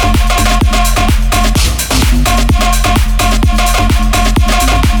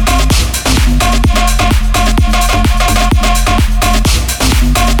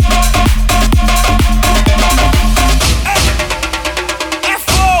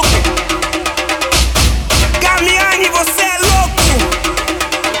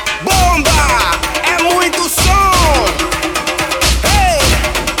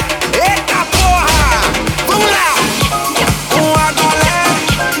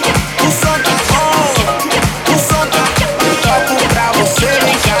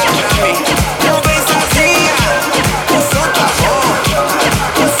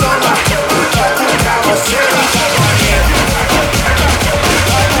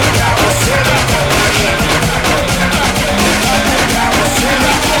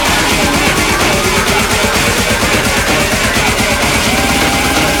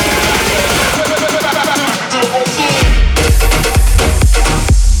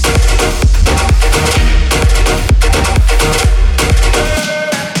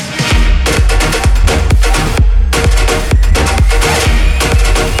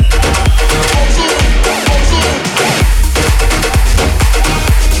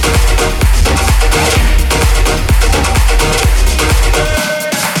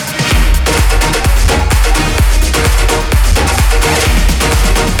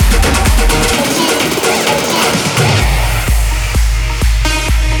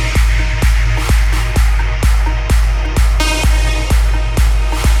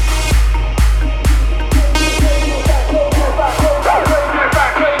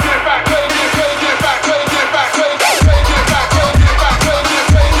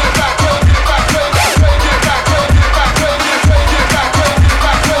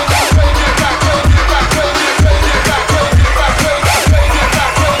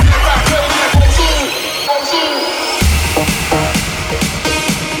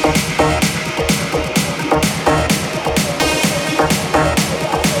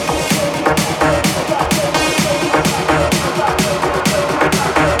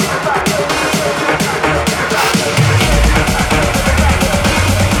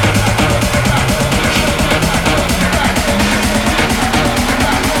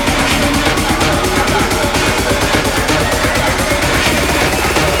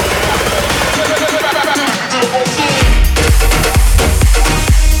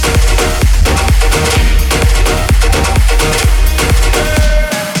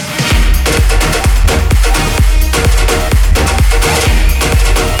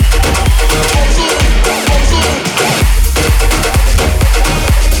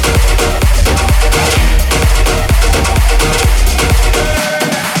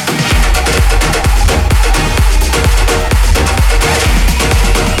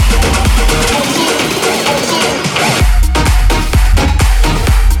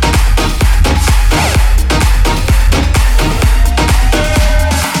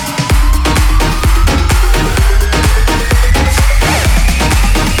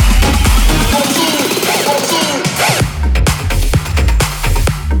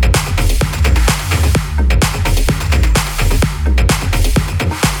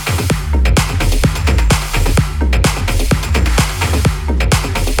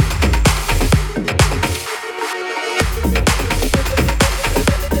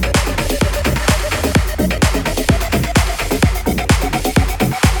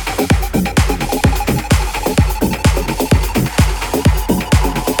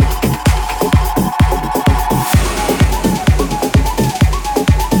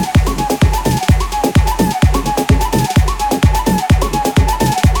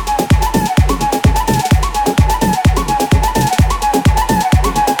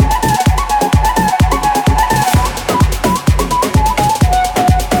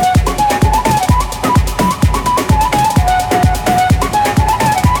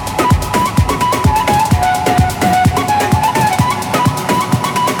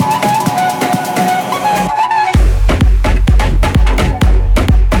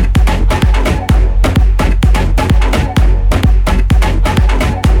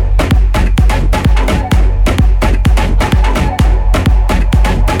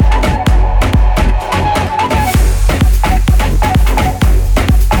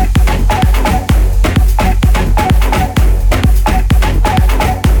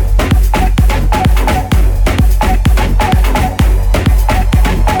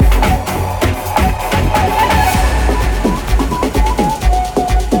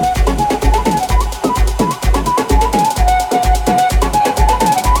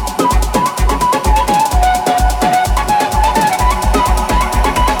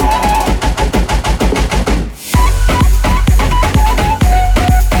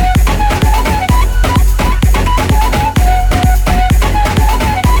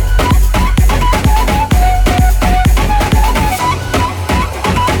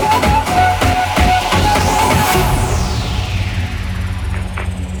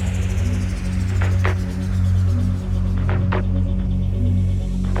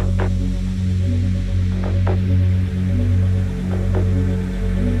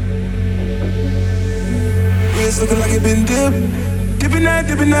 looking like it been dipped. Dipping that,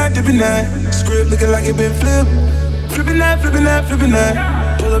 dipping that, dipping that. Script looking like it been flipped. Flipping that, flipping that, flipping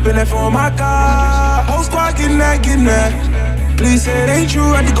that. Pull up in that for my car. Whole squad getting that, getting that. Please say it ain't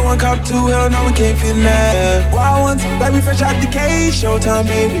true, I had to go and cop two. Hell no, we can't fit in that. Wild ones, like we fresh out the cage. Showtime,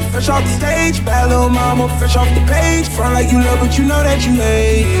 baby, fresh off the stage. Bad little mama, fresh off the page. Front like you love, but you know that you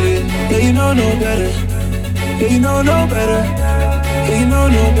hate it. Yeah, you know no better. Yeah, you know no better. Yeah, you know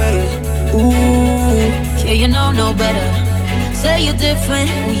no better. Ooh. Yeah, you know no better. Say you're different,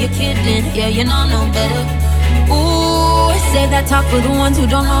 who you kidding? Yeah, you know no better. Ooh, say that talk for the ones who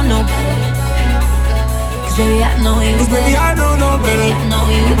don't know no better. Cause baby, I know you better. Baby, I know no better. Baby, I know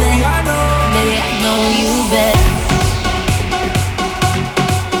you better. Baby, I know. Baby, I know you better.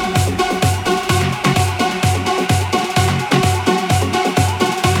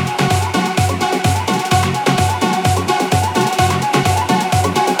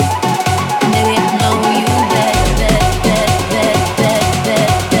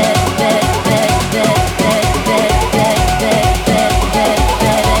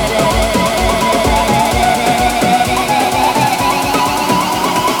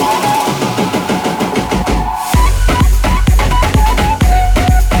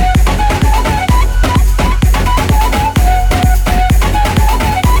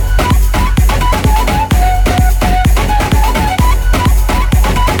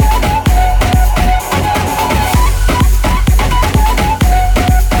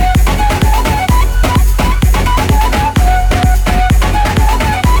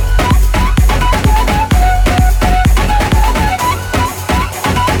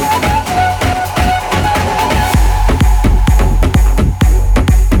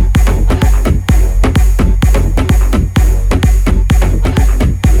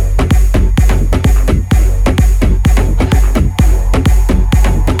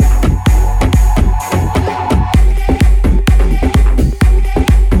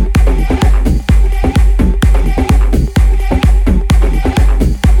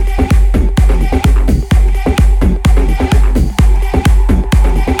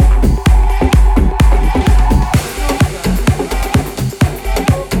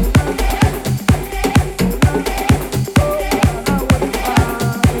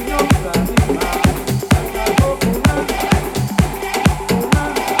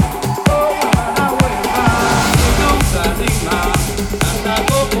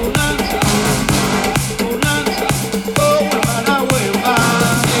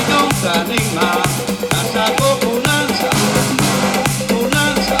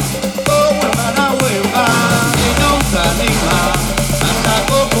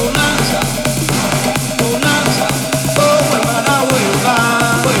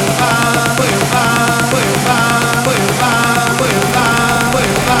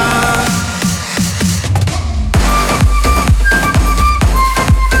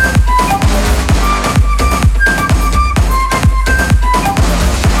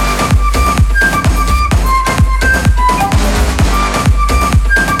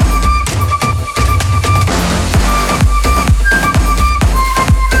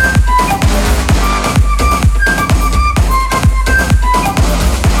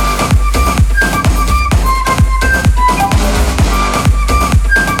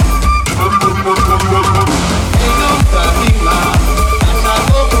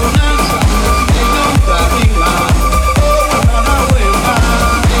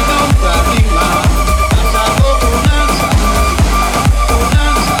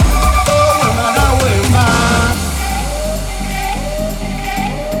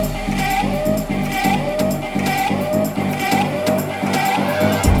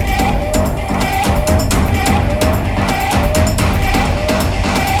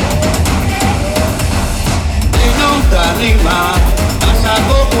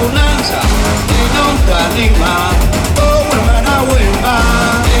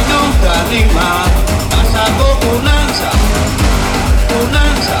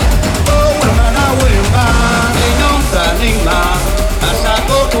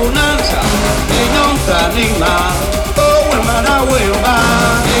 Oh, hermana, vuelva,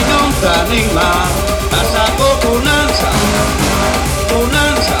 que no te anima.